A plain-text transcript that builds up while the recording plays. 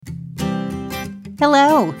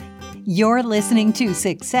Hello! You're listening to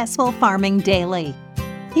Successful Farming Daily.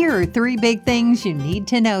 Here are 3 big things you need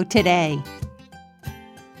to know today.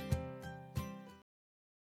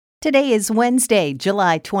 Today is Wednesday,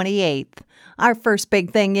 July 28th. Our first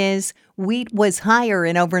big thing is wheat was higher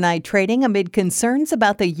in overnight trading amid concerns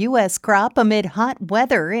about the U.S. crop amid hot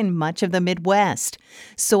weather in much of the Midwest.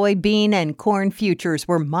 Soybean and corn futures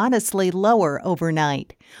were modestly lower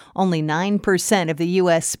overnight. Only 9% of the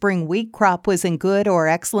U.S. spring wheat crop was in good or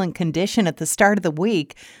excellent condition at the start of the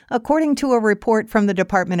week, according to a report from the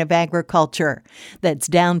Department of Agriculture. That's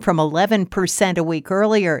down from 11% a week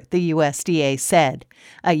earlier, the USDA said.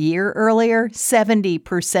 A year earlier,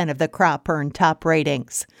 70% of the crop earned top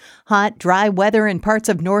ratings. Hot, dry weather in parts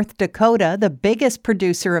of North Dakota, the biggest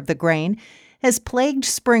producer of the grain, has plagued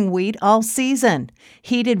spring wheat all season.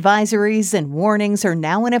 Heat advisories and warnings are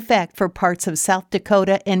now in effect for parts of South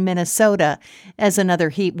Dakota and Minnesota as another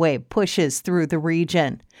heat wave pushes through the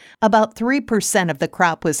region. About 3% of the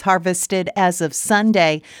crop was harvested as of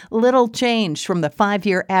Sunday, little change from the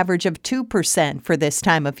 5-year average of 2% for this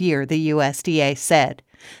time of year, the USDA said.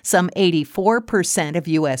 Some 84% of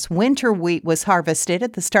U.S. winter wheat was harvested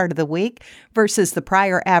at the start of the week versus the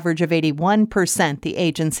prior average of 81%, the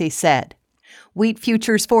agency said. Wheat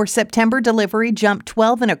futures for September delivery jumped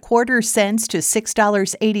 12.25 cents to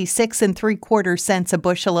 $6.8675 a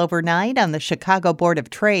bushel overnight on the Chicago Board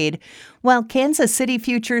of Trade, while Kansas City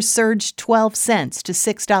futures surged 12 cents to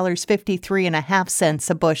 $6.53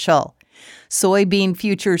 a bushel. Soybean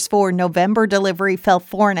futures for November delivery fell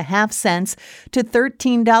 4.5 cents to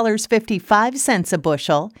 $13.55 a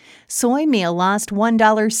bushel. Soy meal lost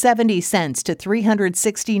 $1.70 to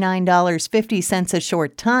 $369.50 a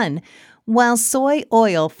short ton, while soy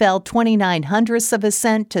oil fell 0.29 of a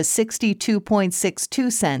cent to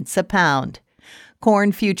 62.62 cents a pound.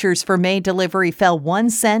 Corn futures for May delivery fell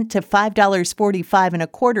 1 cent to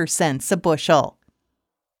 $5.45 a bushel.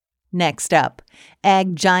 Next up,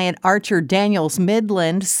 ag giant Archer Daniels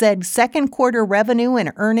Midland said second quarter revenue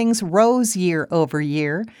and earnings rose year over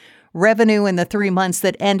year. Revenue in the 3 months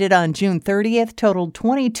that ended on June 30th totaled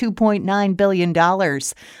 $22.9 billion,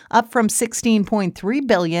 up from $16.3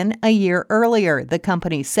 billion a year earlier, the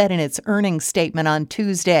company said in its earnings statement on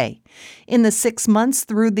Tuesday. In the 6 months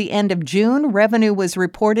through the end of June, revenue was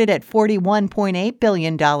reported at $41.8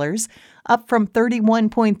 billion, up from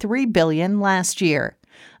 $31.3 billion last year.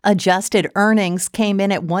 Adjusted earnings came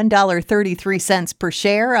in at $1.33 per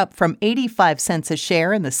share, up from 85 cents a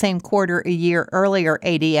share in the same quarter a year earlier,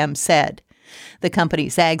 ADM said. The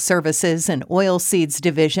company's Ag Services and Oilseeds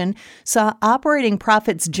division saw operating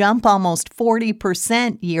profits jump almost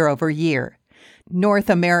 40% year over year. North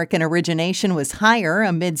American origination was higher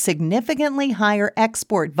amid significantly higher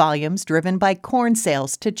export volumes driven by corn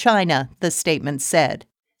sales to China, the statement said.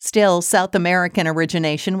 Still, South American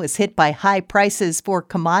origination was hit by high prices for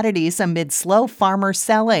commodities amid slow farmer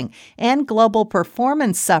selling, and global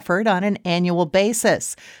performance suffered on an annual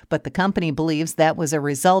basis. But the company believes that was a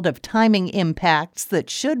result of timing impacts that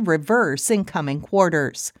should reverse in coming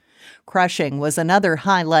quarters. Crushing was another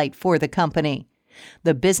highlight for the company.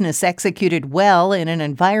 The business executed well in an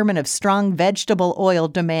environment of strong vegetable oil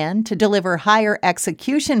demand to deliver higher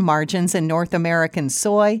execution margins in North American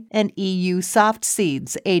soy and EU soft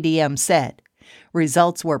seeds, ADM said.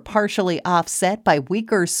 Results were partially offset by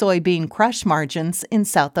weaker soybean crush margins in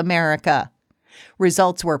South America.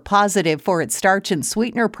 Results were positive for its starch and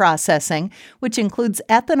sweetener processing, which includes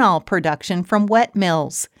ethanol production from wet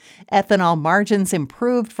mills. Ethanol margins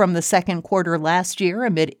improved from the second quarter last year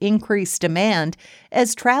amid increased demand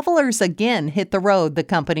as travelers again hit the road, the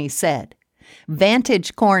company said.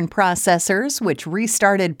 Vantage Corn Processors, which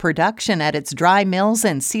restarted production at its dry mills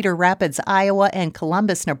in Cedar Rapids, Iowa, and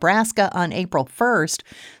Columbus, Nebraska on April 1st,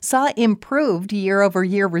 saw improved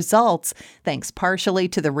year-over-year results thanks partially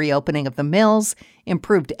to the reopening of the mills,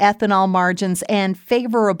 improved ethanol margins, and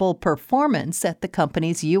favorable performance at the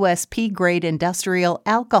company's USP-grade industrial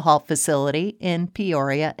alcohol facility in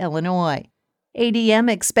Peoria, Illinois. ADM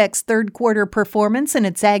expects third quarter performance in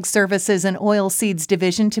its Ag Services and Oilseeds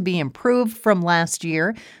division to be improved from last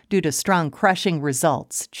year due to strong crushing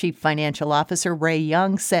results, Chief Financial Officer Ray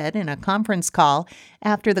Young said in a conference call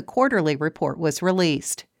after the quarterly report was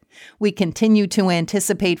released. We continue to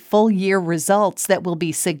anticipate full-year results that will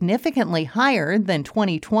be significantly higher than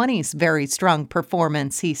 2020's very strong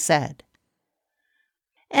performance, he said.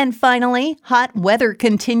 And finally, hot weather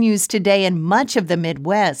continues today in much of the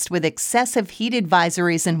Midwest with excessive heat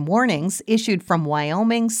advisories and warnings issued from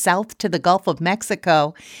Wyoming south to the Gulf of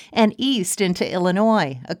Mexico and east into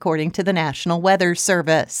Illinois, according to the National Weather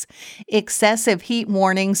Service. Excessive heat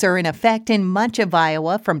warnings are in effect in much of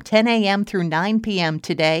Iowa from 10 a.m. through 9 p.m.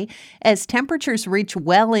 today as temperatures reach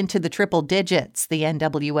well into the triple digits, the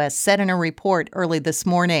NWS said in a report early this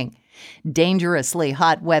morning. Dangerously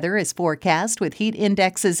hot weather is forecast with heat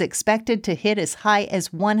indexes expected to hit as high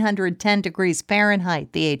as 110 degrees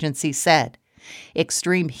Fahrenheit, the agency said.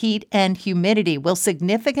 Extreme heat and humidity will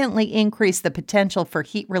significantly increase the potential for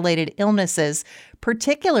heat-related illnesses,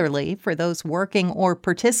 particularly for those working or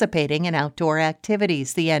participating in outdoor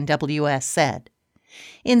activities, the NWS said.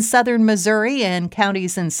 In southern Missouri and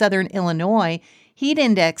counties in southern Illinois, heat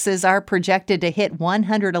indexes are projected to hit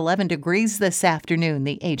 111 degrees this afternoon,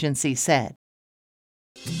 the agency said.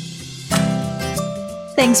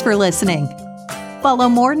 Thanks for listening. Follow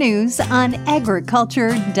more news on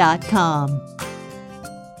agriculture.com.